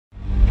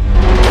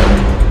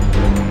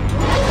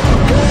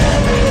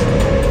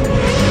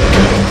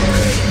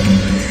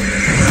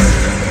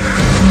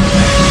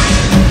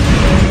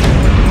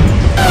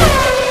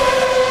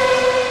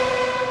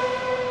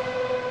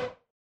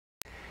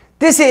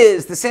This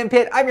is the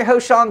Simpit. I'm your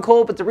host, Shaun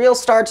Cole, but the real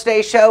star of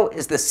today's show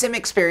is the Sim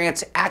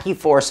Experience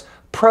Accuforce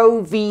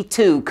Pro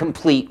V2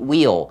 Complete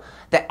Wheel.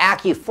 The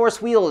Accuforce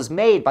wheel is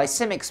made by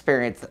Sim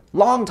Experience,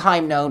 long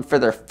time known for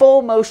their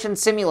full motion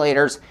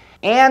simulators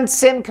and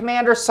Sim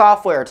Commander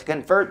software to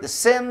convert the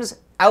Sim's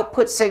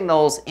output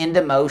signals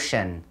into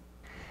motion.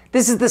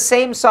 This is the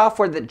same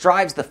software that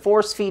drives the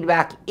force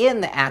feedback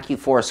in the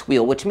Accuforce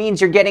wheel, which means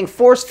you're getting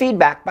force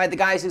feedback by the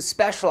guys who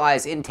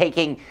specialize in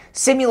taking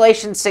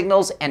simulation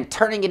signals and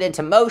turning it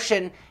into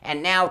motion,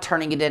 and now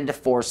turning it into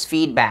force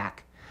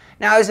feedback.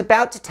 Now, I was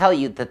about to tell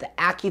you that the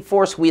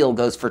Accuforce wheel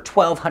goes for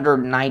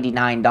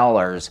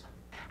 $1,299.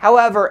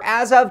 However,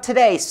 as of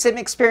today, Sim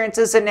Experience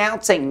is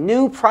announcing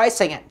new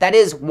pricing, that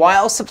is,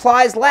 while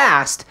supplies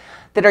last,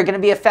 that are going to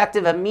be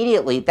effective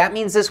immediately. That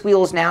means this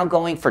wheel is now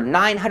going for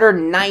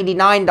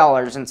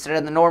 $999 instead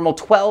of the normal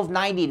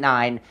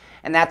 $1,299,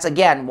 and that's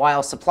again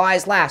while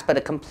supplies last, but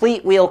a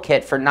complete wheel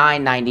kit for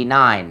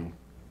 $999.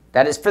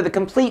 That is for the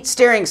complete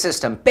steering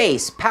system,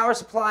 base, power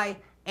supply,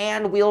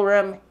 and wheel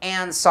rim,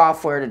 and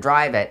software to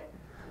drive it.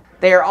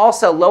 They are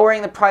also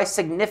lowering the price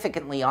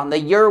significantly on the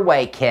Your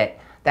Way kit.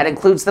 That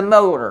includes the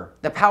motor,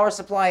 the power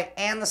supply,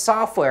 and the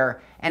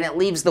software, and it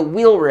leaves the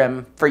wheel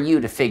rim for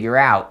you to figure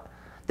out.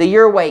 The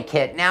Your Way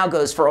kit now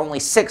goes for only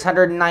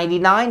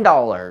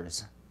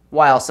 $699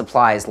 while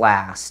supplies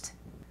last.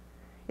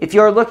 If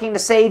you're looking to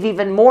save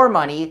even more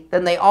money,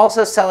 then they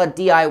also sell a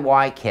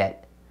DIY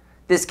kit.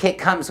 This kit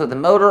comes with a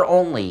motor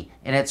only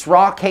in its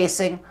raw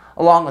casing,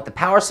 along with the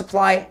power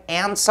supply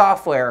and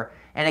software,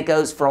 and it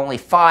goes for only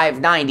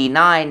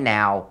 $599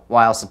 now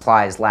while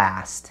supplies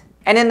last.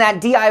 And in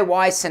that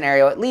DIY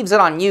scenario, it leaves it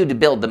on you to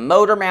build the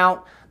motor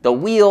mount, the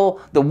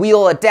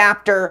wheel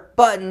adapter,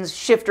 buttons,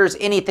 shifters,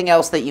 anything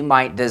else that you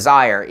might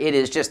desire. It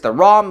is just the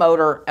raw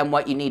motor and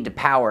what you need to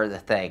power the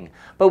thing.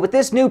 But with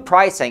this new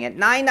pricing at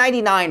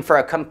 $999 for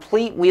a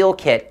complete wheel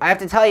kit, I have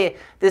to tell you,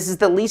 this is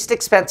the least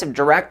expensive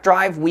direct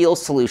drive wheel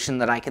solution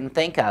that I can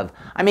think of.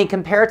 I mean,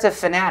 compared to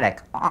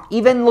Fanatic,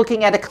 even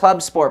looking at a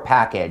Club Sport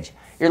package,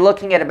 you're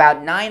looking at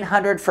about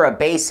 $900 for a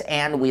base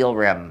and wheel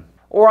rim.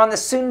 Or on the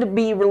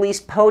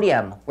soon-to-be-released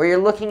Podium, where you're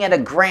looking at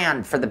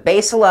 $1,000 for the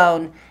base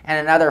alone and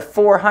another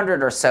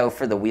 $400 or so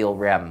for the wheel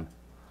rim.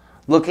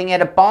 Looking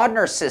at a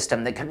Bodner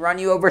system that can run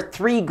you over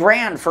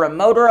 $3,000 for a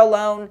motor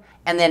alone,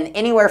 and then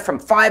anywhere from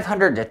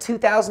 $500 to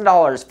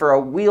 $2,000 for a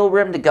wheel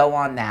rim to go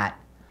on that.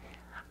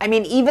 I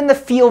mean, even the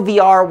Feel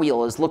VR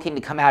wheel is looking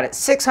to come out at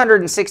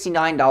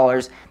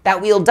 $669.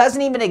 That wheel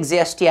doesn't even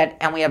exist yet,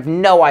 and we have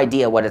no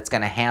idea what it's going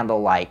to handle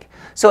like.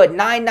 So at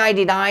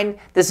 $999,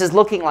 this is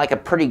looking like a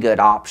pretty good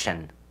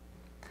option.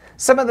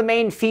 Some of the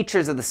main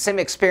features of the Sim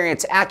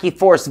Experience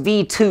Accuforce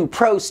V2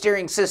 Pro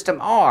steering system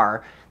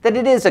are that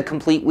it is a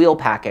complete wheel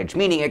package,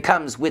 meaning it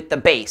comes with the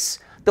base,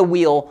 the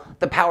wheel,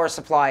 the power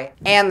supply,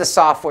 and the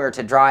software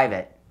to drive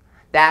it.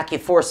 The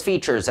Accuforce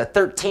features a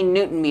 13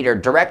 Newton meter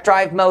direct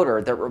drive motor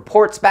that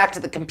reports back to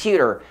the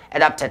computer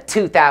at up to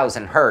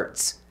 2,000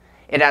 Hertz.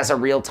 It has a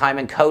real-time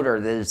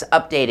encoder that is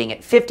updating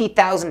at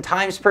 50,000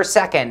 times per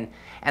second,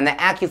 and the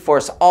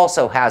Accuforce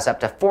also has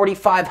up to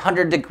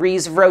 4,500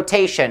 degrees of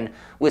rotation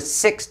with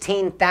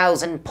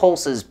 16,000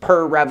 pulses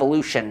per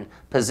revolution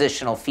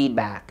positional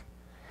feedback.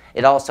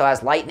 It also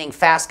has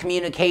lightning-fast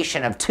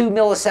communication of 2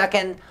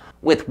 milliseconds,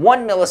 with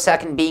 1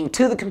 millisecond being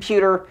to the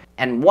computer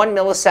and 1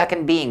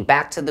 millisecond being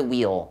back to the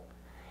wheel.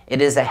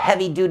 It is a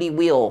heavy-duty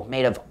wheel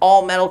made of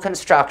all-metal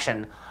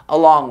construction,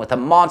 along with a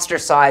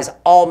monster-size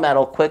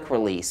all-metal quick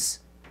release.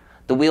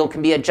 The wheel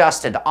can be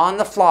adjusted on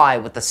the fly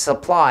with the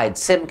supplied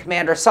Sim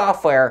Commander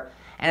software,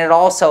 and it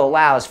also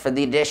allows for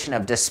the addition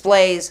of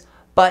displays,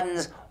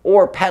 buttons,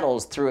 or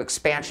pedals through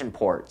expansion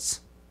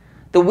ports.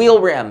 The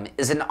wheel rim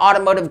is an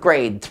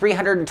automotive-grade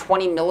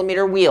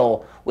 320mm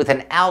wheel with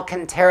an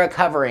Alcantara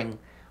covering,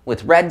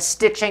 with red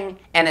stitching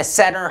and a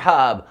center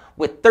hub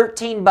with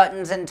 13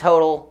 buttons in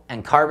total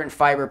and carbon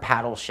fiber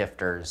paddle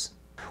shifters.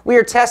 We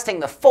are testing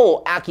the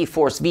full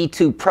Accuforce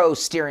V2 Pro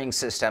steering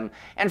system,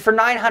 and for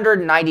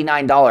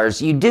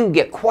 $999 you do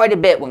get quite a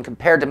bit when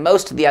compared to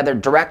most of the other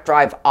direct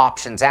drive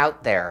options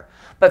out there.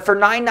 But for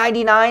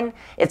 $999,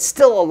 it's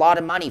still a lot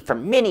of money for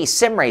many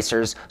sim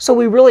racers, so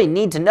we really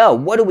need to know,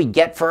 what do we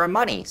get for our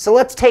money? So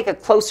let's take a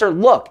closer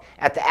look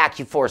at the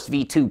Accuforce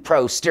V2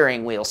 Pro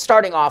steering wheel,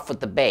 starting off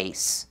with the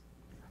base.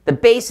 The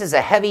base is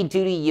a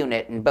heavy-duty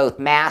unit in both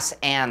mass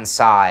and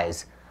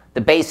size.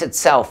 The base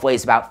itself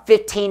weighs about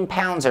 15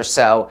 pounds or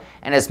so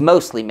and is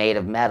mostly made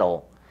of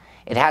metal.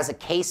 It has a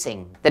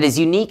casing that is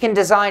unique in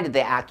design to the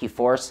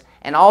Accuforce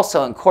and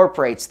also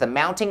incorporates the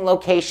mounting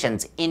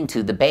locations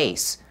into the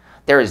base.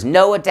 There is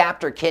no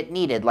adapter kit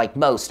needed like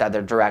most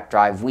other direct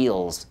drive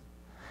wheels.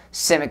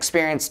 Sim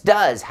Experience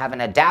does have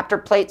an adapter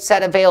plate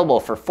set available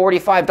for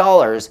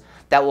 $45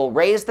 that will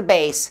raise the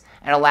base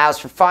and allows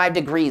for 5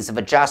 degrees of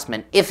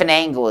adjustment if an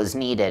angle is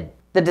needed.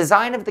 The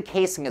design of the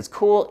casing is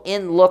cool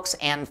in looks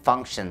and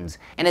functions,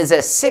 and is a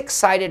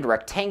 6-sided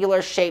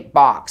rectangular shaped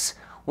box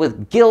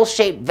with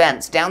gill-shaped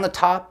vents down the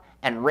top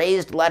and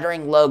raised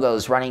lettering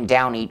logos running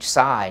down each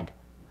side.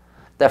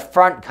 The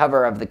front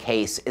cover of the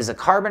case is a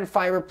carbon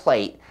fiber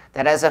plate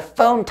that has a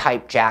phone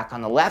type jack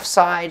on the left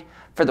side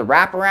for the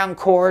wraparound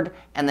cord,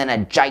 and then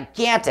a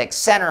gigantic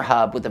center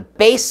hub with the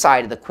base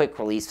side of the quick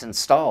release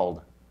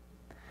installed.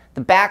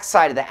 The back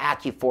side of the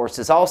Accuforce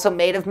is also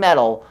made of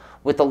metal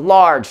with a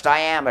large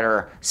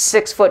diameter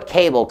 6-foot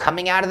cable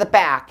coming out of the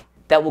back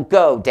that will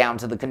go down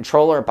to the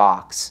controller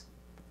box.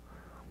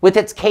 With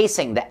its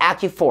casing, the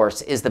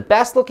Accuforce is the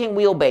best looking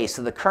wheelbase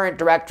of the current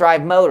direct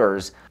drive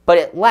motors, but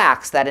it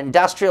lacks that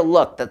industrial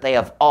look that they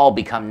have all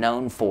become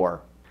known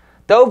for.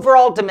 The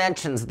overall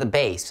dimensions of the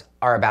base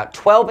are about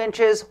 12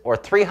 inches or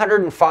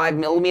 305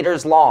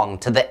 millimeters long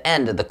to the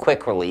end of the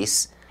quick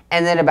release,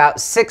 and then about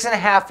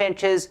 6.5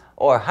 inches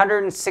or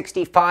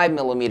 165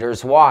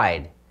 millimeters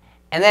wide.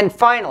 And then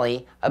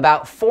finally,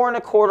 about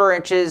 4.25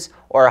 inches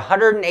or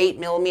 108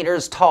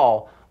 millimeters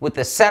tall, with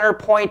the center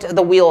point of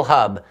the wheel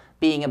hub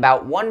being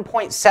about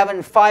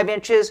 1.75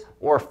 inches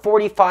or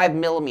 45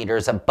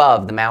 millimeters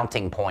above the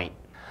mounting point.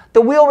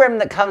 The wheel rim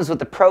that comes with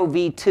the Pro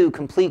V2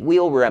 complete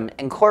wheel rim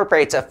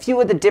incorporates a few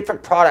of the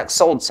different products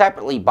sold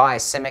separately by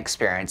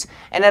SimExperience,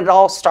 and it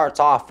all starts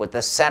off with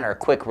the center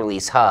quick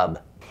release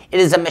hub. It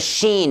is a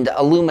machined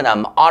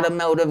aluminum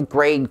automotive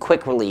grade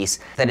quick release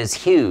that is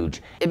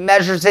huge. It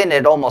measures in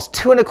at almost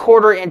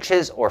 2.25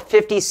 inches or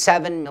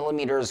 57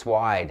 millimeters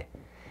wide.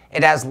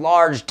 It has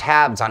large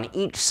tabs on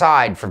each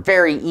side for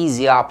very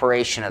easy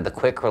operation of the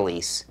quick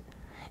release.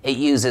 It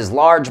uses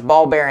large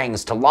ball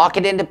bearings to lock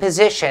it into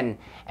position,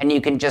 and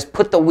you can just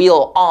put the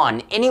wheel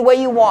on any way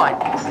you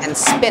want and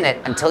spin it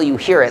until you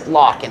hear it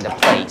lock into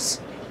place.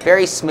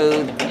 Very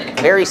smooth,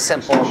 very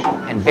simple,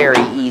 and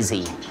very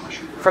easy.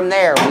 From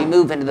there, we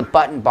move into the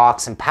button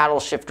box and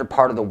paddle shifter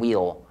part of the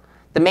wheel.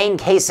 The main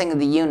casing of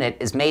the unit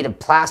is made of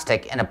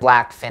plastic and a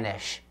black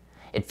finish.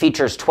 It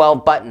features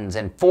 12 buttons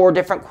in 4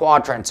 different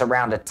quadrants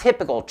around a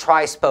typical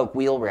tri-spoke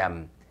wheel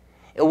rim.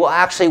 It will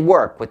actually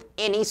work with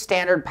any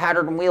standard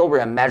pattern wheel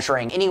rim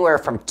measuring anywhere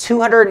from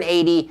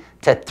 280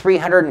 to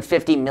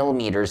 350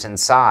 millimeters in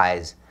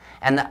size,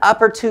 and the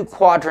upper 2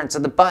 quadrants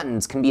of the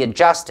buttons can be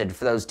adjusted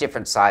for those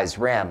different size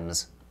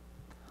rims.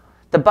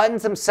 The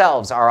buttons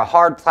themselves are a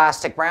hard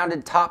plastic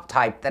rounded top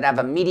type that have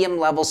a medium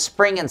level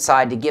spring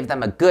inside to give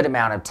them a good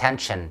amount of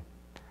tension.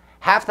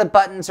 Half the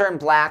buttons are in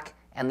black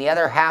and the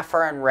other half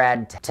are in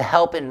red to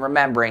help in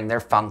remembering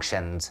their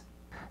functions.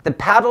 The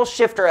paddle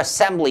shifter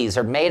assemblies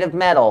are made of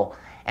metal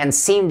and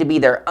seem to be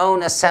their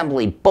own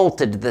assembly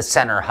bolted to the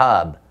center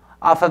hub.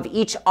 Off of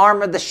each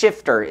arm of the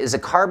shifter is a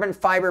carbon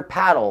fiber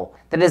paddle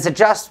that is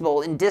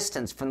adjustable in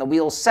distance from the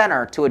wheel's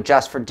center to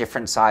adjust for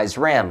different size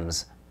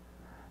rims.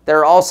 There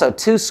are also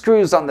 2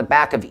 screws on the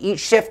back of each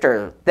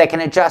shifter that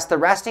can adjust the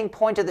resting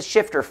point of the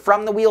shifter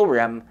from the wheel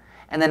rim,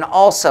 and then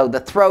also the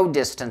throw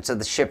distance of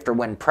the shifter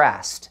when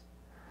pressed.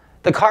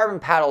 The carbon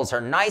paddles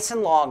are nice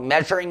and long,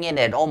 measuring in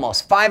at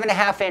almost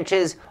 5.5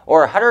 inches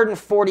or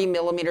 140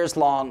 millimeters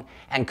long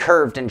and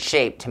curved in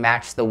shape to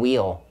match the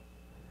wheel.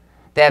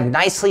 They have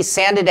nicely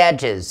sanded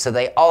edges, so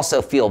they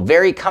also feel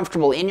very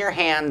comfortable in your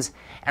hands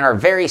and are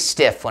very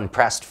stiff when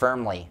pressed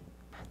firmly.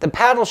 The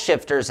paddle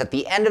shifters at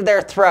the end of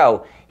their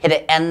throw hit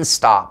an end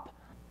stop.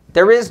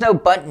 There is no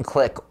button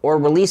click or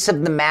release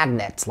of the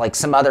magnets like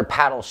some other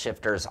paddle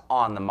shifters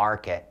on the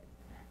market.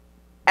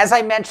 As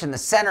I mentioned, the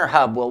center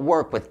hub will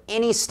work with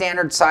any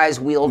standard size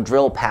wheel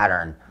drill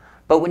pattern,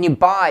 but when you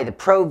buy the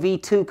Pro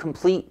V2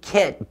 complete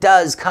kit, it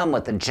does come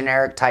with a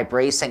generic type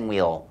racing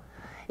wheel.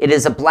 It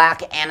is a black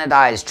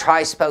anodized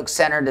tri-spoke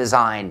center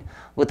design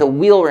with a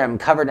wheel rim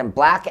covered in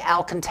black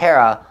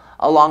Alcantara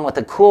along with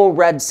a cool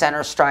red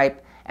center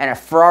stripe and a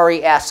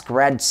Ferrari-esque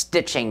red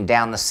stitching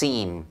down the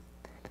seam.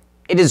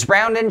 It is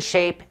round in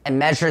shape and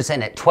measures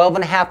in at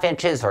 12.5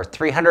 inches or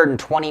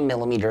 320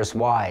 millimeters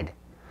wide.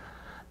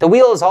 The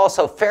wheel is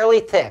also fairly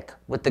thick,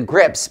 with the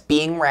grips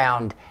being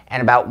round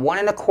and about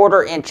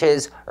 1.25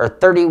 inches or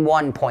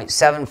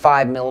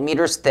 31.75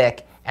 millimeters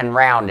thick and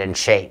round in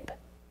shape.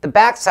 The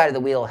back side of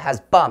the wheel has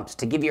bumps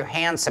to give your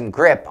hand some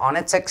grip on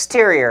its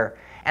exterior,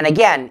 and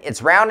again,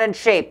 it's round in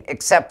shape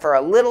except for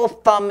a little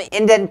thumb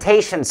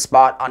indentation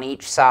spot on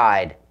each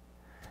side.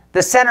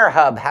 The center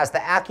hub has the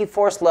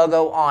Accuforce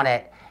logo on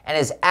it and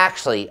is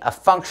actually a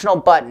functional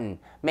button,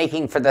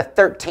 making for the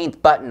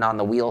 13th button on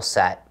the wheel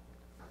set.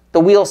 The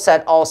wheel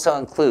set also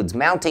includes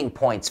mounting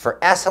points for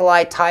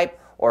SLI type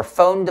or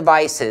phone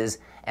devices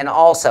and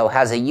also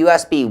has a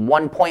USB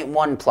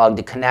 1.1 plug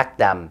to connect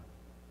them.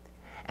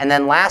 And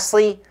then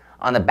lastly,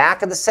 on the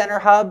back of the center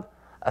hub,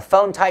 a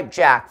phone type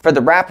jack for the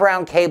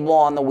wraparound cable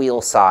on the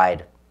wheel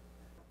side.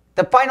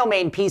 The final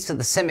main piece of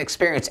the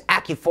SimExperience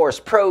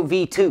Accuforce Pro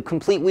V2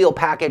 complete wheel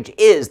package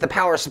is the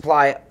power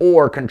supply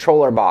or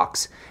controller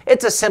box.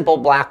 It's a simple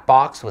black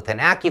box with an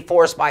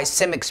Accuforce by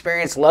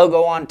SimExperience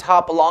logo on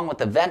top along with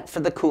a vent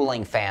for the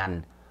cooling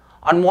fan.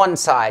 On one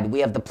side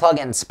we have the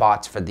plug-in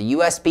spots for the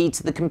USB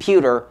to the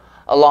computer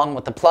along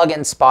with the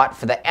plug-in spot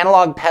for the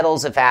analog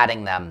pedals if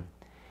adding them,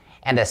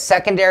 and a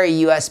secondary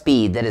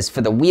USB that is for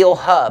the wheel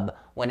hub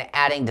when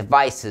adding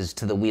devices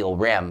to the wheel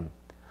rim.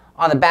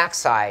 On the back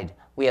side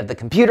we have the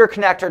computer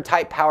connector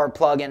type power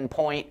plug-in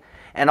point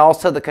and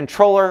also the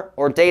controller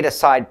or data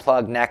side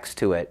plug next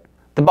to it.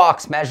 The The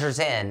box measures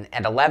in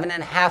at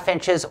 11.5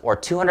 inches or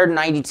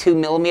 292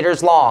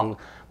 millimeters long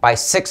by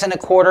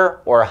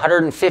 6.25 or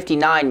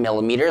 159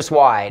 millimeters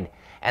wide,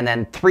 and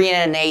then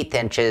 3.125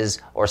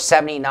 inches or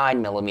 79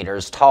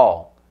 millimeters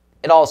tall.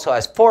 It also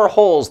has 4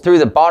 holes through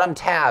the bottom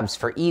tabs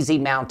for easy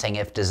mounting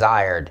if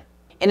desired.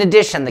 In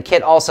addition, the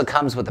kit also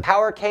comes with a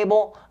power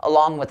cable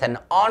along with an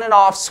on and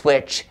off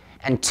switch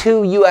and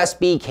 2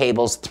 USB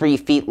cables 3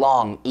 feet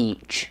long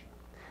each.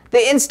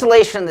 The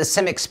installation of the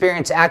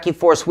SimExperience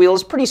Accuforce wheel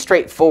is pretty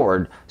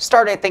straightforward.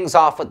 Starting things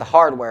off with the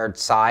hardware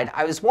side,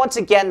 I was once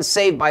again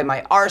saved by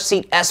my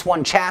R-Seat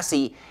S1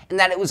 chassis in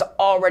that it was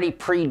already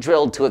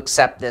pre-drilled to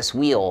accept this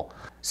wheel.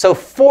 So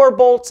 4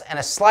 bolts and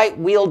a slight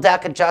wheel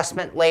deck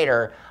adjustment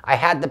later, I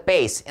had the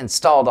base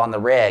installed on the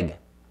rig.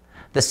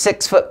 The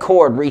 6-foot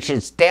cord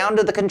reaches down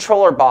to the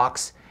controller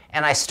box,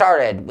 and I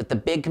started with the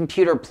big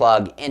computer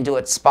plug into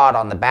its spot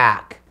on the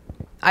back.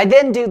 I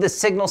then do the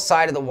signal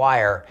side of the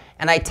wire,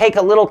 and I take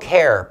a little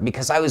care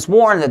because I was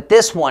warned that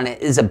this one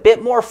is a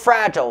bit more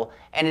fragile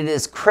and it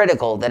is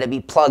critical that it be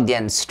plugged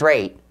in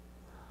straight.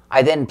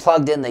 I then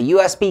plugged in the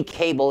USB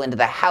cable into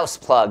the house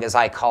plug, as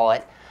I call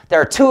it.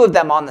 There are 2 of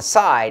them on the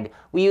side.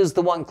 We use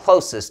the one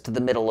closest to the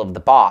middle of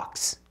the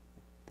box.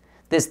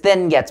 This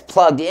then gets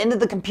plugged into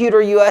the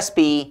computer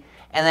USB,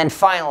 and then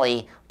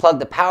finally plug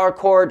the power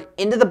cord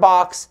into the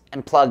box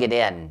and plug it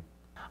in.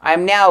 I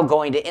am now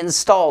going to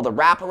install the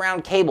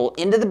wraparound cable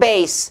into the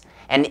base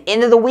and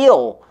into the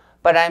wheel,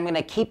 but I'm going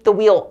to keep the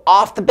wheel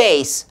off the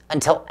base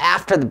until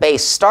after the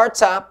base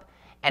starts up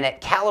and it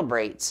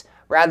calibrates,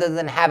 rather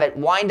than have it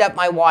wind up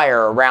my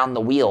wire around the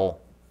wheel,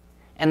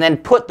 and then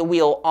put the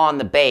wheel on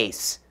the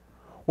base.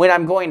 When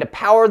I'm going to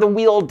power the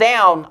wheel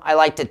down, I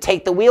like to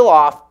take the wheel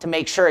off to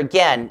make sure,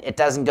 again, it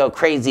doesn't go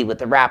crazy with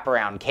the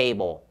wraparound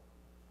cable.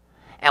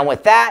 And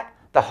with that,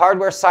 the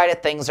hardware side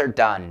of things are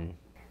done.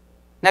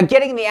 Now,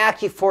 getting the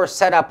Accuforce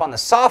set up on the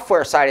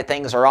software side of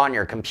things or on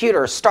your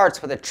computer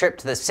starts with a trip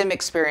to the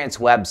SimExperience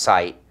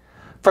website.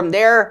 From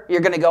there,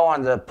 you're going to go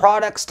on the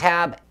Products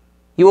tab.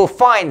 You will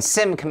find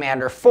Sim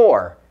Commander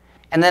 4.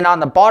 And then on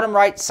the bottom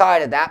right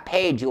side of that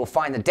page, you will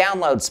find the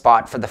download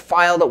spot for the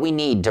file that we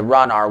need to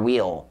run our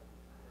wheel.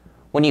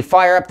 When you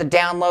fire up the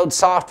download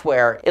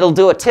software, it'll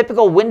do a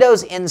typical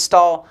Windows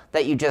install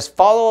that you just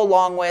follow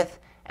along with,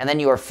 and then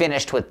you are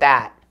finished with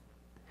that.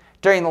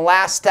 During the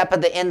last step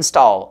of the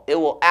install, it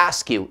will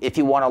ask you if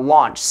you want to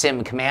launch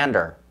Sim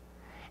Commander.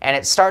 And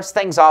it starts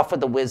things off with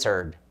the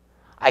wizard.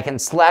 I can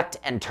select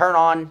and turn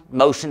on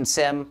Motion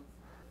Sim,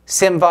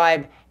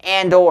 SimVibe,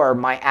 and or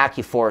my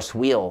Accuforce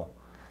wheel.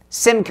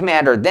 Sim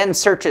Commander then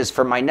searches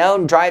for my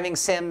known driving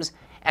sims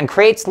and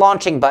creates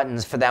launching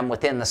buttons for them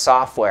within the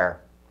software.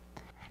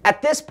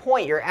 At this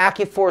point, your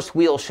Accuforce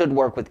wheel should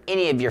work with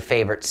any of your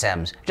favorite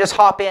sims. Just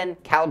hop in,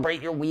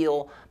 calibrate your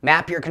wheel,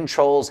 map your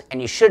controls,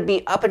 and you should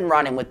be up and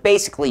running with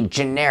basically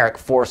generic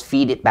force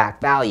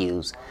feedback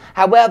values.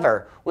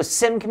 However, with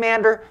Sim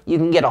Commander, you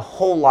can get a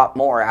whole lot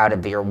more out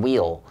of your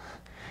wheel.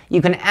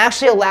 You can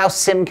actually allow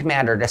Sim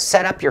Commander to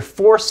set up your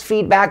force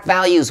feedback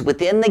values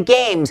within the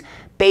games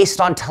based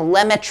on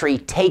telemetry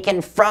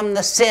taken from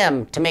the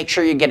sim to make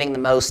sure you're getting the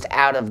most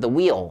out of the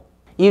wheel.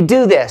 You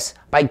do this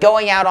by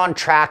going out on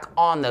track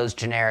on those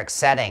generic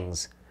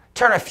settings.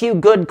 Turn a few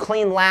good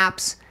clean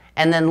laps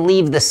and then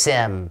leave the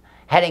sim,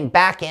 heading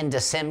back into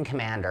Sim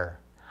Commander.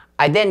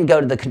 I then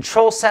go to the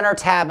Control Center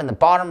tab in the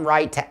bottom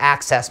right to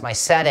access my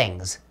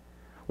settings.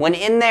 When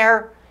in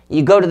there,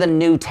 you go to the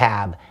New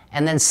tab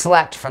and then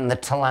select from the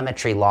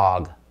telemetry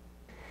log.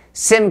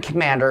 Sim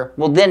Commander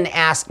will then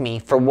ask me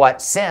for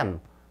what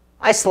sim.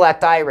 I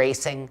select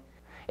iRacing.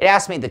 It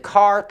asks me the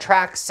car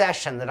track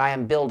session that I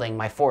am building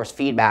my force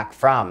feedback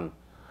from.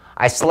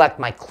 I select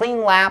my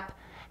clean lap,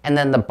 and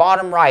then the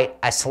bottom right,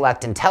 I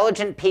select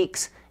Intelligent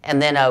Peaks,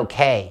 and then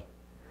OK.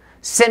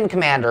 Sim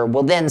Commander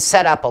will then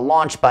set up a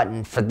launch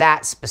button for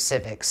that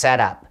specific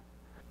setup.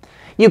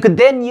 You could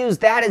then use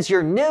that as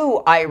your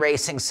new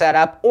iRacing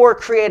setup, or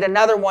create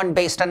another one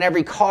based on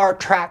every car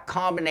track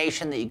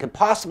combination that you could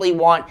possibly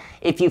want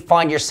if you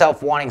find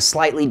yourself wanting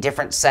slightly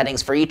different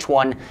settings for each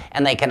one,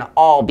 and they can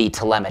all be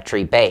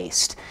telemetry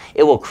based.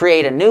 It will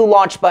create a new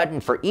launch button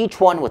for each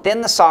one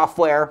within the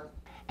software,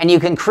 and you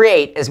can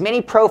create as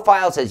many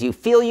profiles as you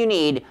feel you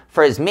need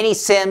for as many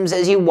sims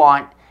as you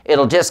want.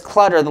 It'll just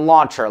clutter the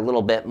launcher a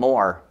little bit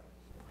more.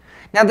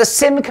 Now, the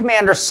Sim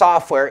Commander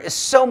software is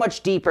so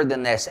much deeper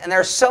than this, and there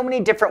are so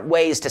many different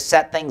ways to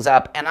set things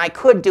up, and I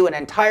could do an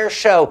entire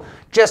show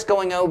just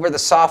going over the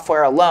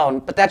software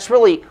alone, but that's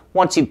really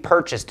once you've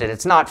purchased it.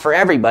 It's not for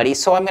everybody,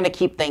 so I'm going to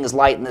keep things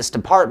light in this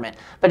department.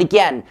 But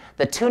again,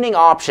 the tuning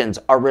options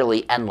are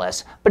really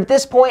endless. But at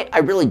this point, I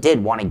really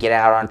did want to get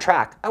out on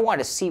track. I want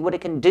to see what it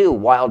can do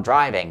while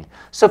driving.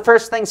 So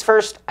first things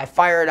first, I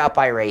fired up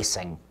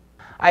iRacing.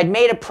 I'd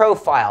made a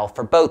profile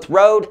for both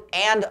road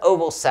and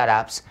oval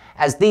setups,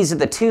 as these are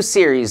the 2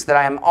 series that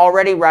I am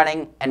already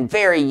running and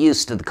very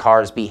used to the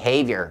car's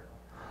behavior.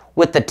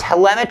 With the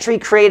telemetry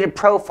created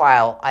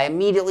profile, I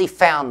immediately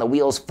found the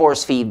wheel's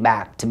force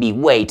feedback to be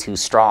way too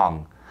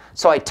strong.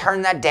 So I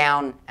turned that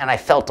down and I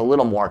felt a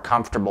little more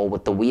comfortable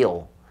with the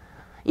wheel.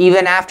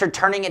 Even after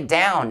turning it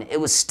down, it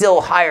was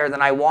still higher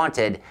than I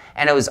wanted,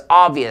 and it was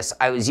obvious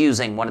I was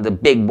using one of the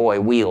big boy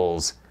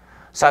wheels.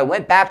 So I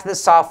went back to the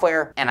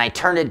software and I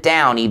turned it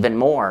down even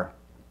more.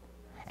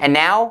 And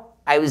now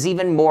I was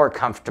even more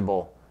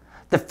comfortable.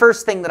 The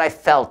first thing that I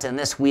felt in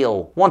this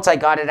wheel, once I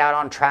got it out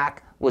on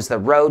track, was the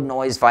road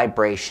noise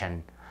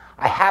vibration.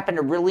 I happen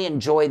to really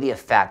enjoy the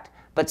effect,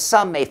 but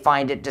some may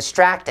find it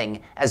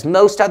distracting, as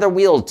most other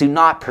wheels do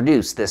not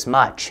produce this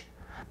much.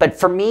 But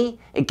for me,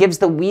 it gives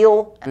the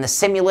wheel and the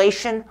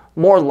simulation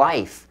more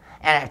life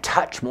and a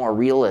touch more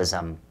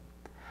realism.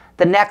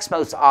 The next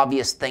most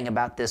obvious thing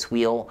about this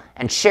wheel,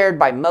 and shared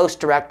by most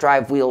direct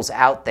drive wheels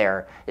out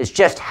there, is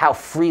just how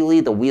freely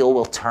the wheel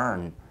will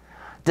turn.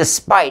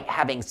 Despite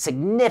having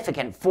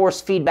significant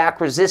force feedback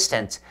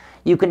resistance,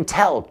 you can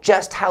tell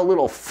just how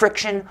little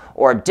friction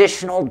or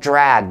additional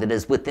drag that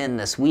is within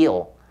this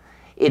wheel.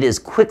 It is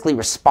quickly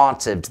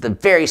responsive to the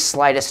very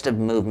slightest of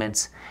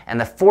movements, and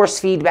the force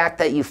feedback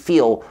that you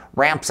feel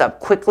ramps up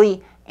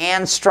quickly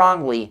and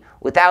strongly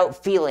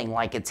without feeling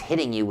like it's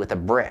hitting you with a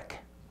brick.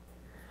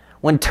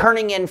 When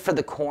turning in for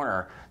the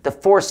corner, the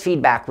force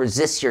feedback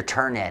resists your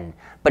turn in,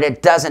 but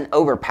it doesn't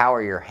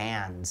overpower your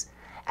hands.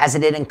 As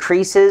it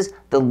increases,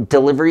 the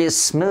delivery is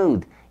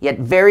smooth, yet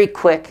very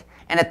quick,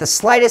 and at the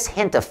slightest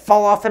hint of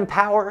fall off in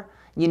power,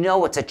 you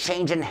know it's a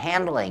change in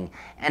handling,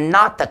 and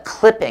not the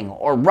clipping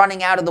or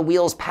running out of the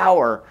wheel's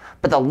power,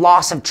 but the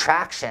loss of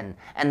traction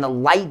and the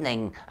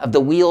lightening of the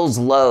wheel's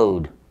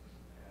load.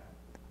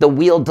 The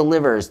wheel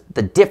delivers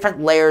the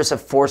different layers of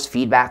force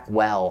feedback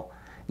well.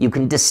 You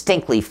can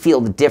distinctly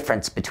feel the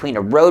difference between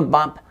a road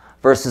bump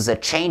versus a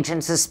change in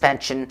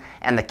suspension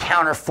and the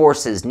counter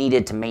forces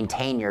needed to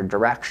maintain your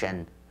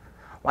direction.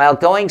 While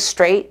going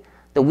straight,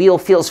 the wheel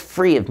feels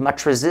free of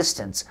much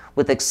resistance,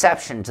 with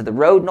exception to the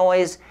road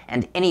noise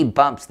and any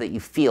bumps that you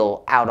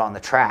feel out on the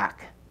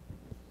track.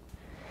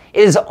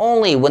 It is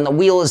only when the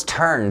wheel is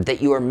turned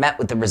that you are met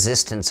with the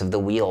resistance of the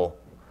wheel.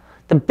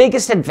 The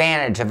biggest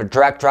advantage of a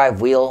direct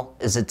drive wheel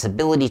is its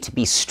ability to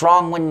be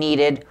strong when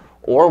needed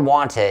or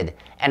wanted,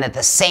 and at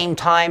the same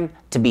time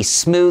to be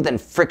smooth and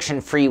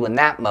friction-free when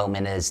that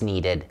moment is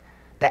needed.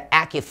 The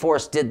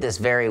Accuforce did this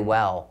very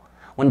well.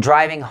 When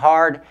driving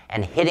hard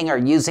and hitting or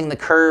using the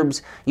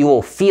curbs, you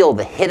will feel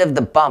the hit of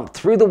the bump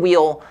through the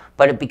wheel,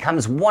 but it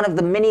becomes one of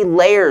the many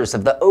layers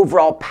of the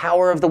overall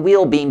power of the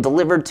wheel being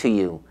delivered to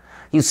you.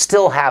 You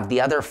still have the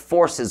other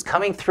forces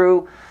coming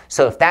through,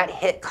 so if that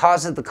hit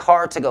causes the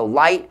car to go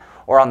light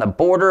or on the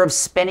border of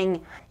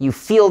spinning, you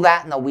feel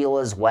that in the wheel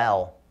as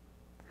well.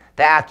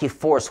 The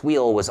Accuforce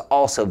wheel was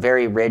also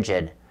very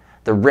rigid.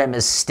 The rim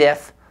is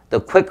stiff, the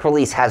quick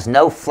release has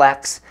no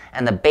flex,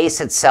 and the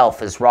base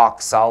itself is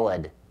rock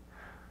solid.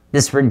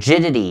 This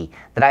rigidity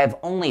that I have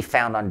only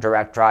found on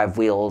direct drive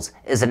wheels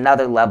is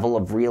another level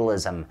of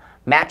realism,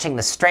 matching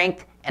the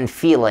strength and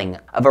feeling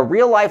of a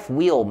real-life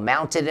wheel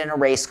mounted in a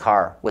race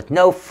car with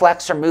no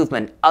flex or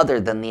movement other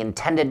than the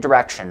intended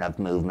direction of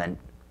movement.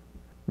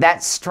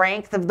 That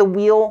strength of the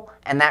wheel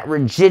and that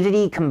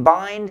rigidity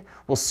combined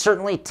will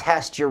certainly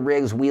test your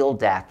rig's wheel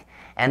deck,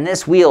 and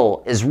this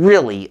wheel is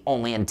really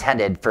only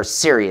intended for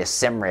serious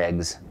sim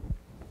rigs.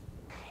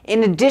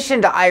 In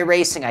addition to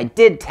iRacing, I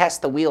did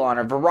test the wheel on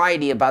a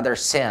variety of other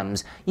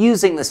sims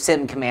using the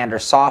Sim Commander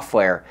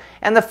software,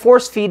 and the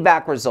force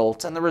feedback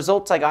results and the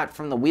results I got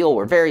from the wheel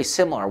were very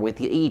similar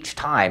with each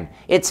time.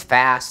 It's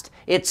fast,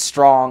 it's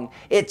strong,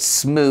 it's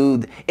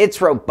smooth,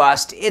 it's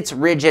robust, it's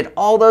rigid,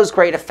 all those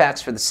great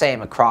effects were the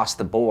same across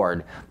the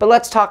board. But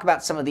let's talk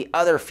about some of the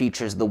other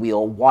features of the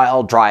wheel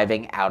while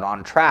driving out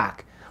on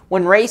track.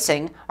 When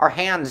racing, our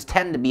hands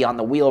tend to be on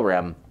the wheel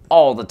rim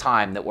all the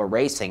time that we're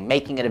racing,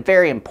 making it a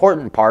very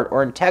important part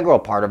or integral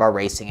part of our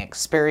racing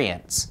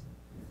experience.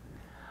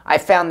 I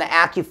found the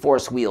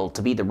Accuforce wheel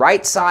to be the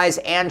right size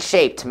and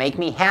shape to make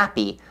me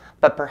happy,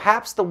 but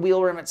perhaps the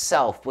wheel rim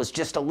itself was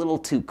just a little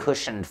too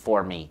cushioned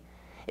for me.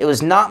 It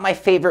was not my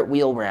favorite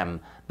wheel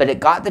rim, but it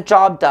got the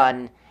job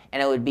done,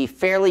 and it would be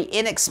fairly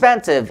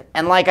inexpensive,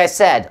 and like I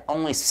said,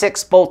 only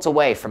 6 bolts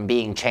away from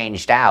being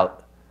changed out.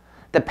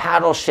 The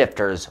paddle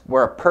shifters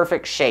were a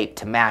perfect shape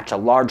to match a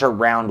larger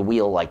round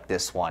wheel like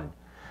this one.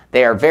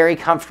 They are very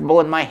comfortable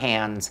in my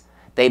hands,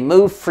 they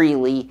move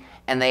freely,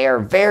 and they are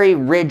very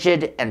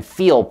rigid and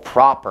feel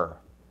proper.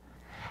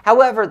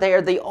 However, they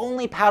are the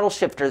only paddle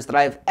shifters that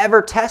I have ever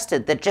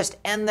tested that just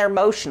end their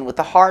motion with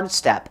a hard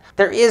step.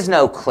 There is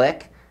no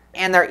click,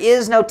 and there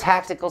is no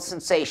tactical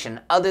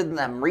sensation other than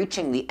them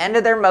reaching the end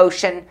of their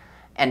motion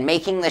and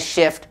making the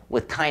shift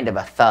with kind of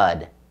a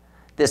thud.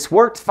 This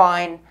worked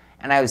fine,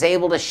 and I was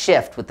able to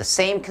shift with the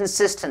same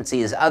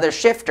consistency as other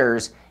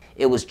shifters.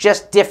 It was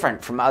just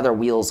different from other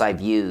wheels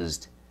I've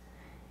used.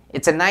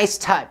 It's a nice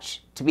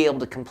touch to be able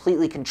to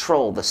completely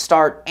control the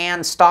start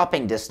and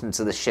stopping distance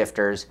of the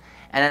shifters,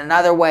 and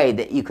another way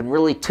that you can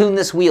really tune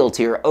this wheel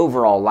to your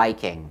overall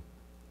liking.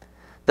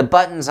 The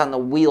buttons on the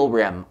wheel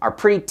rim are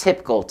pretty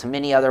typical to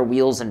many other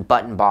wheels and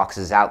button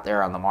boxes out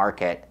there on the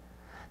market.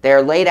 They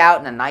are laid out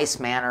in a nice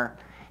manner,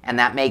 and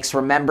that makes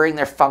remembering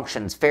their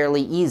functions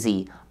fairly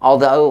easy,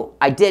 although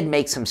I did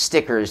make some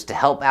stickers to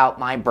help out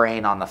my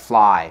brain on the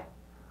fly.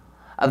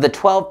 Of the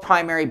 12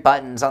 primary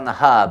buttons on the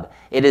hub,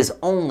 it is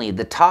only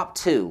the top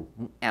 2,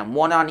 and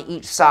one on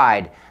each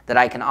side, that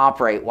I can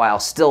operate while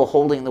still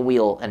holding the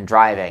wheel and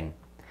driving.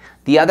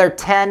 The other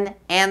 10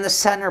 and the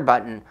center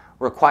button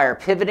require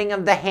pivoting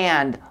of the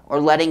hand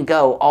or letting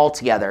go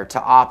altogether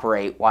to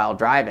operate while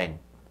driving.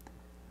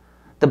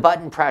 The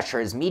button pressure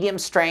is medium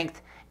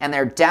strength, and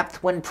their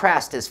depth when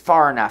pressed is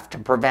far enough to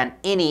prevent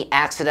any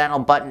accidental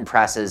button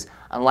presses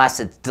unless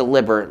it's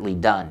deliberately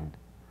done.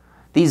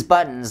 These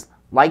buttons,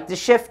 like the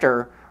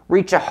shifter,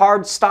 reach a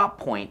hard stop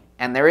point,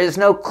 and there is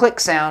no click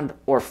sound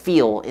or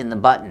feel in the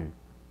button.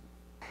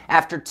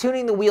 After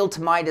tuning the wheel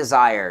to my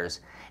desires,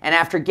 and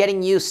after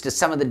getting used to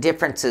some of the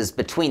differences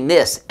between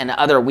this and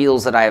other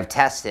wheels that I have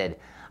tested,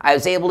 I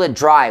was able to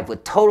drive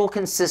with total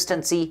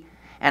consistency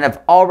and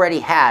have already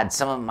had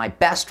some of my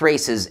best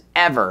races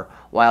ever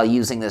while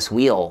using this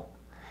wheel.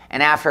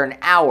 And after an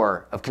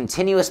hour of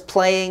continuous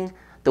playing,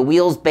 the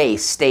wheel's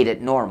base stayed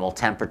at normal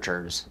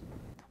temperatures.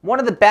 One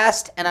of the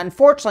best, and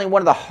unfortunately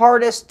one of the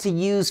hardest to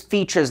use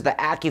features of the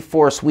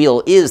Accuforce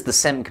wheel is the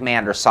Sim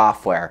Commander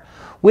software.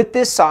 With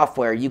this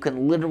software, you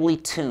can literally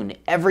tune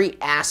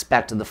every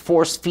aspect of the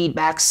force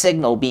feedback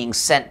signal being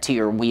sent to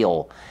your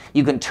wheel.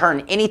 You can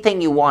turn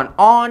anything you want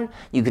on,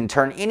 you can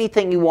turn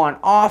anything you want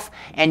off,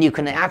 and you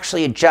can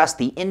actually adjust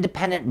the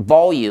independent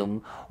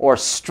volume or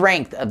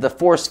strength of the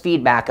force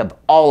feedback of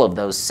all of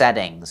those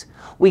settings.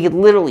 We could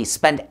literally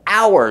spend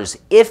hours,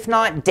 if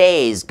not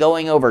days,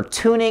 going over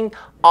tuning,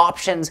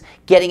 options,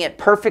 getting it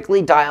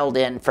perfectly dialed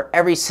in for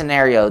every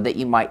scenario that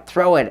you might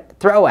throw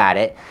at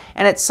it,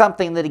 and it's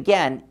something that,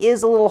 again,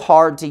 is a little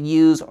hard to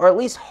use, or at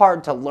least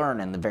hard to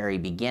learn in the very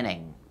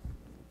beginning.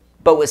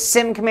 But with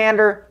Sim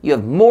Commander, you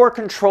have more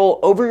control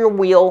over your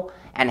wheel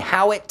and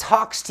how it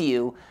talks to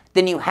you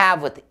than you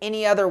have with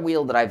any other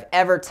wheel that I've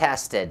ever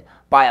tested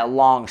by a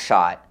long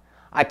shot.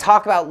 I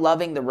talk about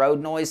loving the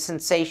road noise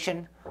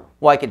sensation.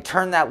 Well, I could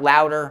turn that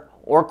louder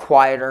or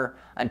quieter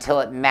until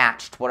it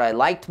matched what I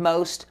liked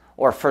most,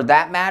 or for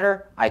that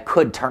matter, I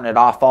could turn it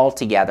off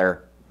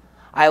altogether.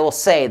 I will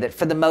say that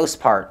for the most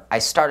part, I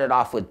started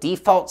off with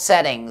default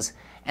settings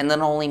and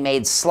then only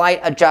made slight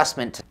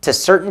adjustment to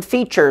certain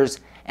features,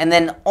 and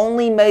then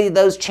only made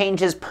those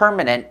changes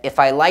permanent if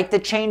I liked the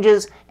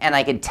changes and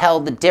I could tell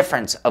the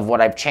difference of what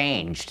I've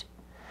changed.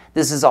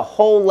 This is a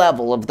whole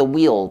level of the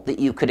wheel that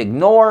you could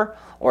ignore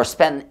or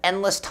spend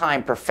endless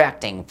time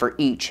perfecting for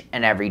each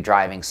and every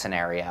driving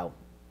scenario.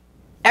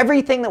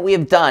 Everything that we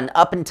have done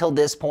up until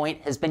this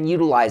point has been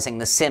utilizing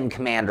the Sim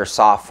Commander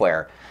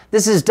software.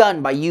 This is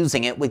done by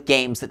using it with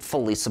games that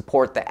fully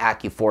support the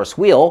Accuforce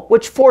wheel,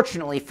 which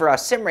fortunately for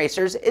us sim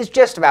racers is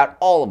just about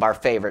all of our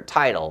favorite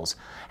titles.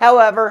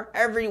 However,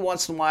 every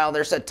once in a while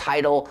there's a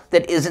title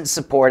that isn't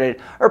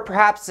supported, or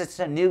perhaps it's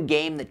a new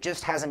game that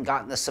just hasn't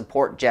gotten the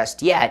support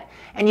just yet,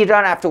 and you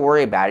don't have to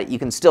worry about it. You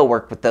can still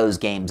work with those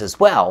games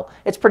as well.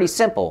 It's pretty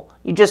simple.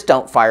 You just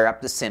don't fire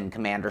up the Sim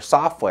Commander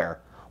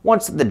software.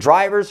 Once the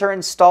drivers are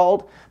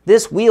installed,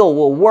 this wheel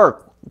will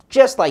work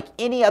just like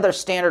any other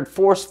standard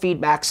force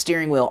feedback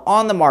steering wheel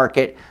on the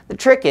market. The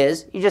trick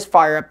is you just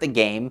fire up the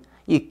game,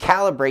 you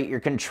calibrate your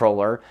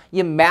controller,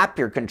 you map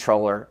your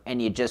controller,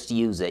 and you just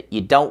use it.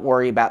 You don't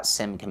worry about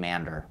Sim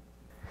Commander.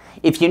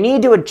 If you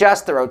need to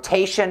adjust the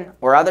rotation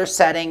or other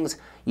settings,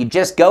 you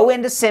just go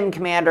into Sim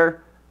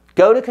Commander,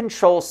 go to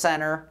Control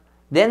Center,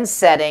 then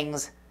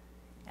Settings,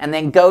 and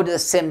then go to the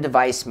Sim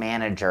Device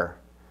Manager.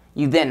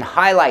 You then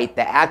highlight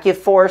the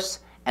Accuforce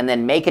and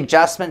then make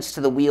adjustments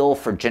to the wheel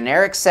for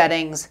generic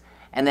settings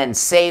and then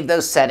save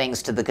those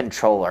settings to the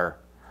controller.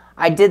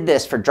 I did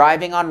this for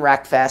driving on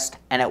Wreckfest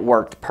and it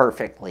worked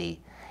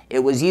perfectly. It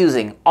was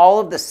using all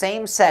of the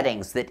same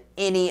settings that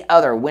any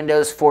other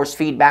Windows force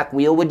feedback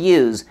wheel would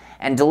use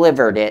and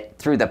delivered it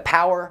through the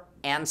power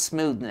and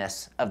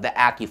smoothness of the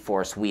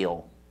Accuforce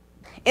wheel.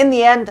 In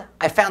the end,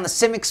 I found the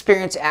Sim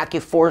Experience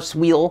Accuforce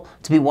wheel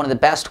to be one of the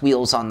best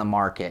wheels on the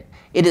market.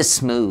 It is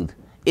smooth.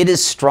 It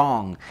is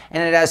strong,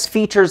 and it has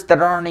features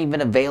that aren't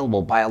even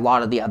available by a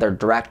lot of the other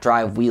direct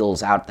drive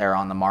wheels out there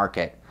on the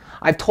market.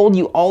 I've told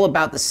you all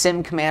about the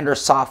Sim Commander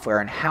software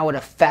and how it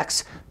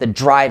affects the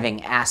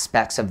driving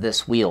aspects of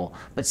this wheel.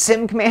 But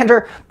Sim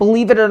Commander,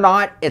 believe it or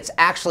not, it's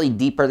actually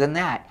deeper than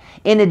that.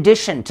 In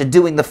addition to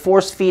doing the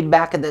force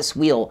feedback of this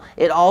wheel,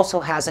 it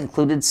also has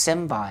included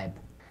SimVibe.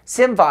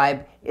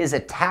 SimVibe is a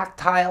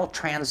tactile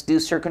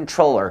transducer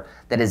controller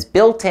that is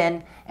built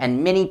in,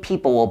 and many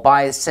people will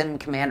buy the Sim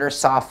Commander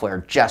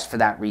software just for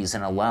that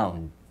reason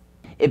alone.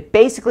 It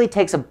basically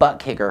takes a butt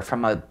kicker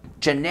from a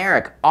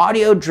generic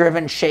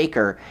audio-driven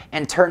shaker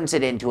and turns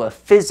it into a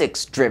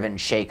physics-driven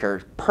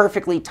shaker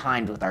perfectly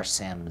timed with our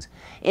sims.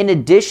 In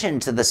addition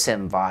to the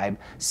SimVibe,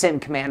 Sim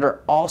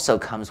Commander also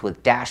comes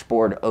with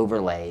dashboard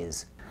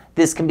overlays.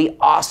 This can be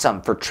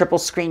awesome for triple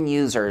screen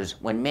users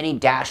when many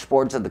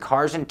dashboards of the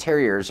car's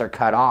interiors are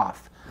cut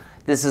off.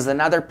 This is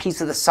another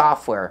piece of the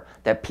software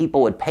that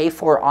people would pay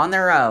for on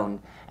their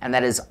own, and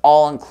that is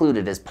all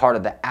included as part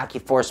of the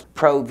Accuforce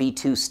Pro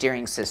V2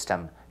 steering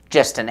system,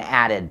 just an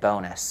added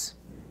bonus.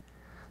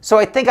 So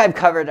I think I've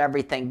covered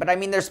everything, but I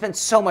mean, there's been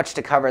so much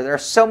to cover. There are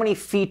so many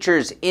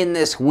features in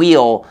this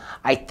wheel.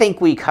 I think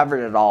we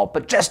covered it all,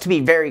 but just to be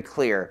very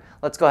clear,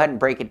 let's go ahead and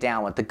break it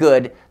down with the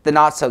good, the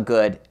not so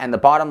good, and the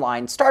bottom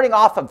line, starting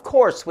off, of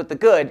course, with the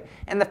good.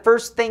 And the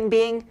first thing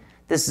being,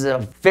 this is a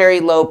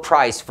very low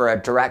price for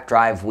a direct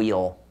drive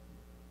wheel.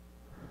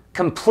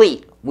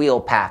 Complete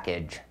wheel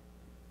package.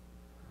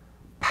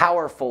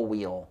 Powerful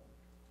wheel.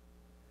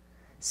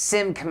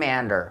 Sim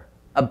commander.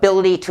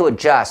 Ability to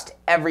adjust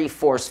every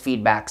force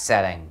feedback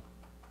setting.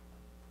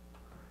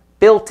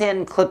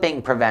 Built-in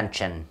clipping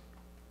prevention.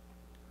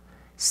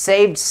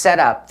 Saved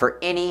setup for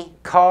any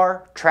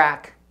car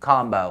track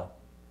combo.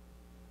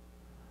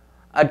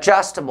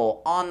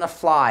 Adjustable on the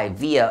fly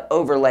via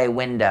overlay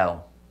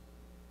window.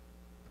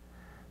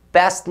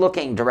 Best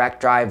looking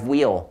direct drive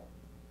wheel.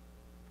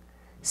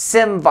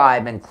 Sim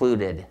vibe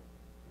included.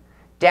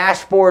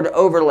 Dashboard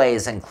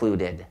overlays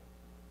included.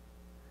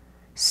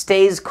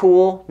 Stays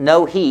cool,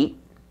 no heat.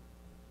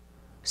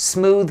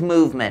 Smooth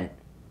movement.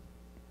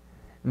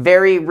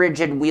 Very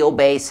rigid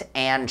wheelbase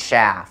and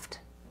shaft.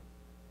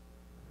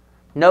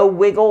 No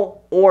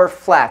wiggle or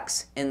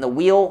flex in the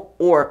wheel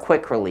or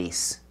quick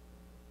release.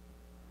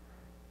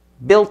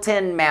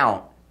 Built-in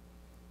mount.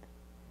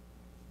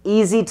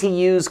 Easy to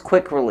use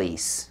quick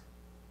release.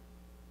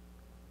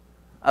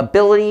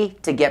 Ability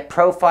to get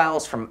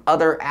profiles from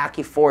other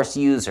Accuforce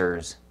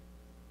users.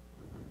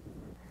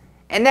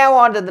 And now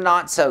on to the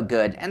not so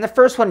good, and the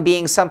first one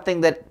being something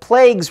that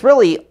plagues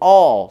really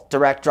all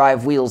direct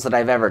drive wheels that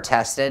I've ever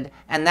tested,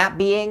 and that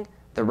being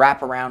the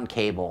wraparound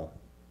cable.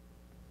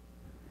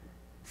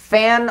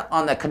 Fan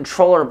on the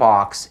controller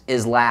box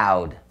is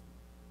loud.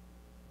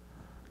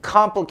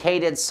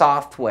 Complicated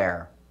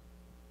software.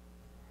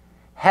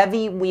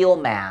 Heavy wheel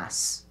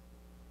mass.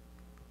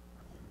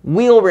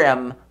 Wheel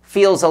rim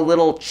feels a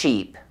little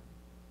cheap.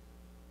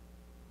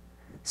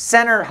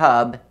 Center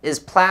hub is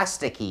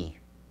plasticky.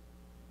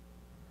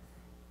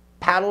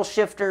 Paddle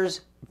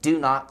shifters do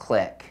not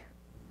click.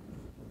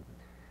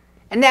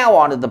 And now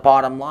on to the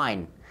bottom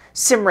line.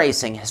 Sim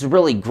racing has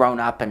really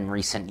grown up in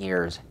recent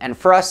years, and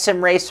for us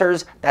sim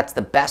racers, that's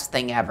the best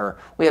thing ever.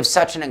 We have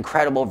such an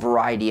incredible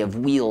variety of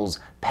wheels,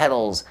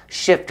 pedals,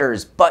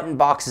 shifters, button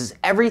boxes,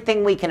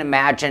 everything we can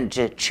imagine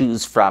to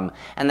choose from,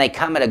 and they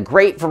come at a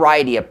great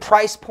variety of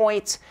price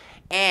points.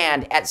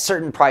 And at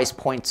certain price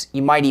points,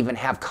 you might even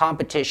have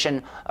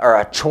competition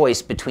or a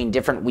choice between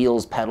different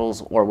wheels,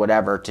 pedals, or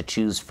whatever to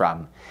choose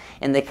from.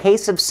 In the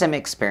case of Sim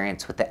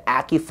Experience with the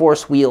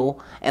Accuforce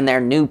wheel and their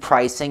new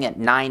pricing at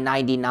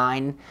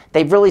 $9.99,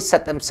 they've really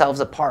set themselves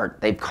apart.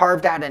 They've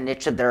carved out a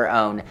niche of their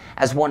own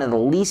as one of the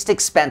least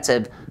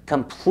expensive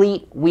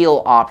complete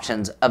wheel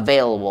options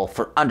available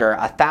for under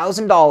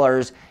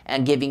 $1,000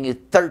 and giving you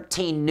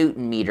 13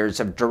 Newton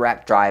meters of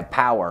direct drive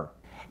power.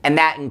 And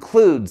that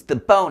includes the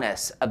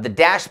bonus of the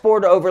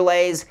dashboard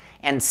overlays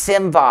and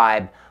Sim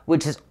Vibe,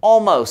 which is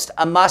almost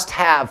a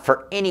must-have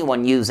for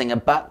anyone using a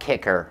butt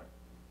kicker.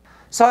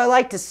 So I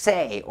like to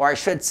say, or I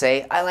should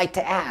say, I like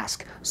to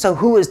ask, so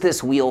who is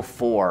this wheel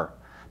for?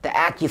 The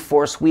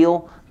Accuforce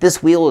wheel?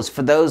 This wheel is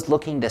for those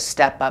looking to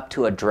step up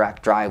to a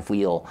direct drive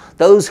wheel.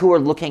 Those who are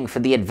looking for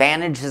the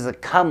advantages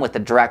that come with a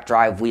direct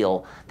drive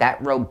wheel, that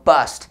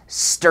robust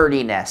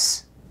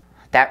sturdiness,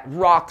 that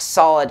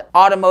rock-solid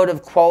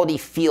automotive quality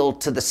feel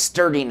to the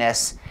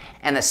sturdiness,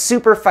 and the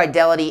super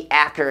fidelity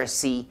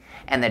accuracy,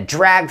 and the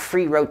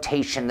drag-free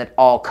rotation that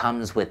all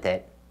comes with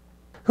it.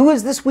 Who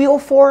is this wheel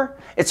for?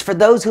 It's for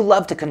those who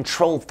love to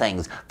control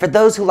things, for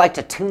those who like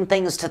to tune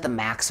things to the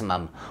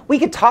maximum. We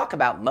could talk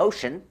about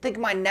motion. Think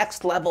of my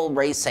next level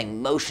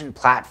racing motion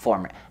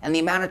platform and the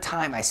amount of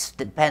time I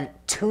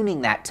spent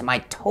tuning that to my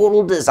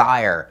total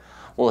desire.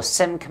 Well, with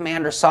Sim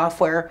Commander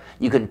software,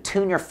 you can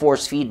tune your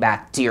force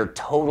feedback to your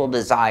total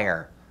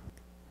desire.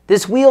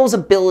 This wheel's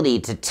ability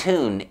to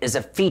tune is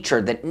a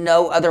feature that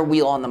no other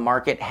wheel on the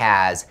market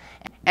has.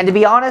 And to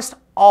be honest,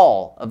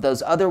 all of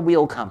those other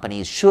wheel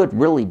companies should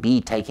really be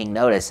taking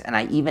notice, and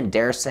I even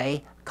dare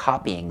say,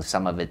 copying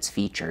some of its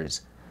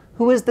features.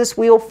 Who is this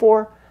wheel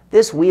for?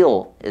 This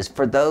wheel is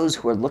for those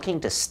who are looking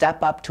to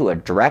step up to a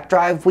direct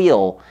drive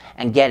wheel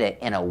and get it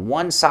in a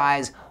one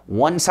size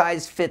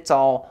fits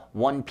all,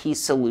 one-piece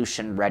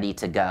solution ready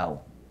to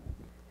go.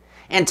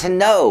 And to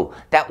know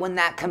that when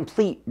that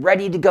complete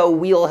ready-to-go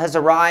wheel has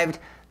arrived,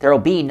 there will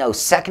be no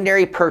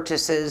secondary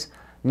purchases,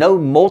 no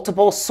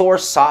multiple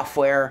source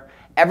software,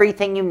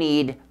 everything you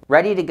need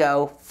ready to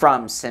go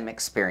from Sim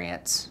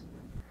Experience.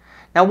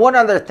 Now, one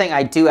other thing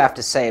I do have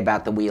to say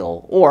about the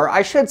wheel, or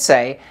I should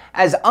say,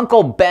 as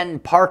Uncle Ben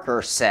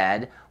Parker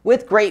said,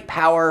 with great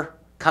power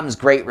comes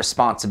great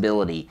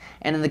responsibility.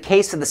 And in the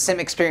case of the Sim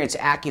Experience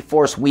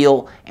Accuforce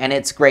wheel and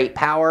its great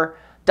power,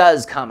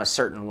 does come a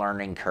certain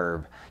learning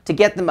curve. To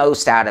get the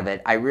most out of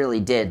it, I really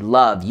did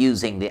love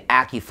using the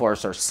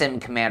Accuforce or Sim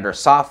Commander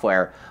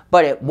software,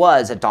 but it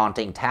was a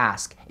daunting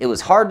task. It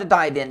was hard to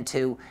dive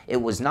into,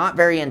 it was not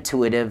very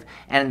intuitive,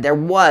 and there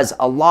was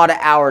a lot of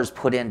hours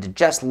put into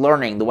just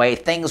learning the way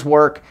things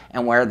work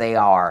and where they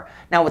are.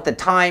 Now with the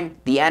time,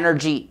 the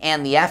energy,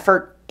 and the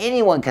effort,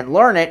 anyone can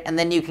learn it and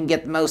then you can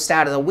get the most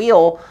out of the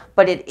wheel,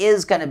 but it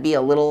is going to be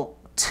a little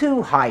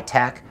too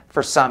high-tech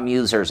for some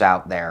users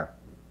out there.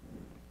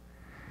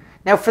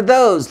 Now for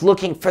those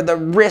looking for the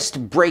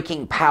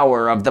wrist-breaking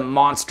power of the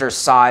monster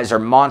size or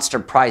monster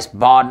price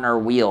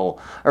Bodner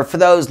wheel, or for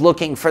those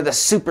looking for the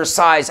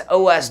supersize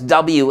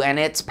OSW and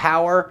its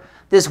power,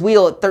 this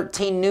wheel at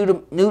 13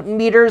 Newton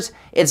meters,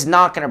 it's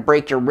not going to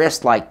break your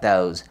wrist like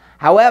those.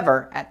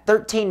 However, at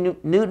 13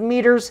 Newton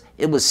meters,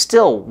 it was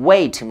still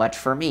way too much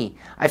for me.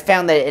 I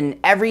found that in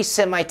every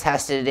sim I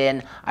tested it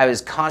in, I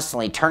was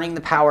constantly turning the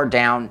power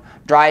down,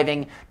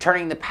 driving,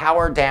 turning the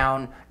power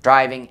down,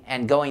 driving,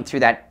 and going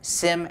through that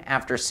sim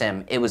after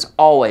sim. It was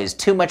always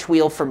too much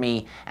wheel for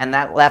me, and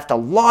that left a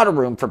lot of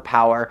room for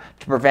power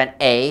to prevent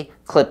A,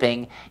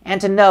 clipping, and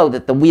to know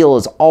that the wheel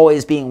is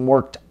always being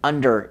worked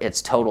under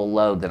its total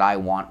load that I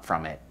want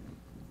from it.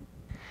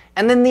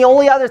 And then the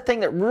only other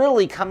thing that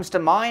really comes to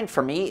mind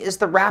for me is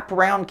the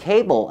wraparound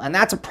cable, and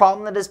that's a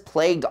problem that has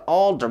plagued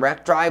all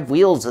direct drive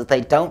wheels, that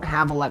they don't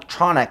have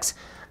electronics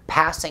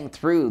passing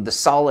through the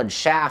solid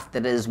shaft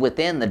that is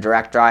within the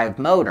direct drive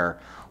motor.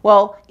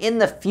 Well, in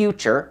the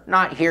future,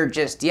 not here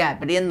just yet,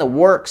 but in the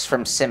works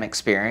from Sim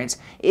Experience,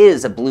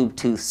 is a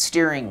Bluetooth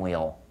steering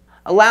wheel,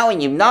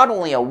 allowing you not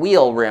only a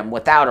wheel rim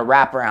without a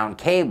wraparound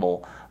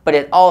cable, but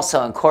it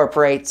also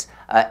incorporates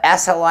a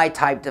SLI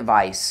type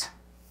device.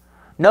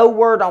 No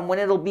word on when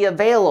it'll be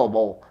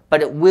available,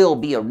 but it will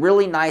be a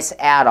really nice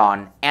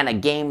add-on and a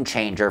game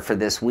changer for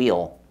this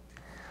wheel.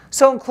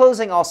 So in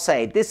closing, I'll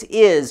say this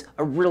is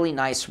a really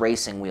nice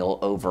racing wheel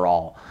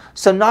overall.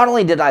 So not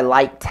only did I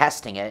like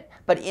testing it,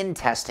 but in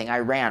testing I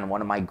ran one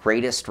of my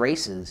greatest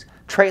races.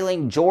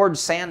 Trailing George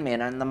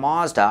Sandman in the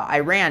Mazda, I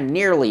ran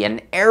nearly an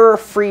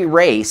error-free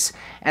race,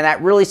 and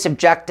that really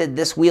subjected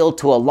this wheel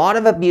to a lot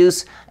of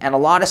abuse and a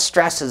lot of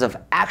stresses of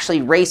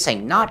actually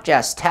racing, not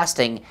just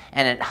testing,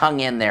 and it hung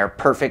in there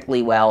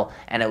perfectly well,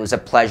 and it was a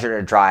pleasure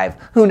to drive.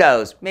 Who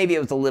knows, maybe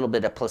it was a little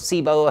bit of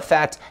placebo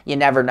effect. You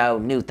never know,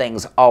 new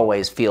things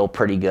always feel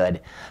pretty good.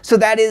 So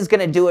that is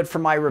going to do it for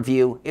my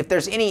review. If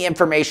there's any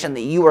information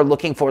that you are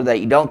looking for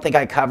that you don't think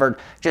I covered,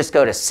 just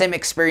go to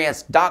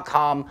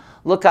simexperience.com,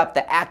 look up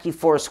the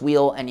Accuforce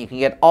wheel, and you can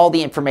get all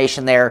the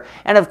information there.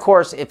 And of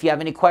course, if you have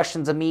any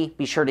questions of me,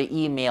 be sure to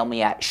email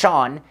me at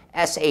Shaun,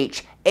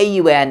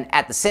 S-H-A-U-N,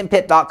 at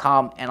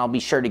thesimpit.com, and I'll be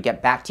sure to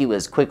get back to you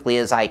as quickly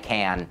as I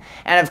can.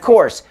 And of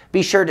course,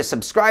 be sure to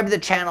subscribe to the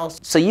channel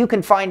so you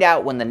can find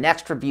out when the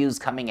next review is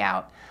coming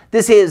out.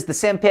 This is The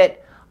Simpit.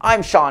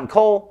 I'm Shaun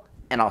Cole,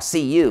 and I'll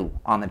see you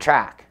on the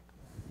track.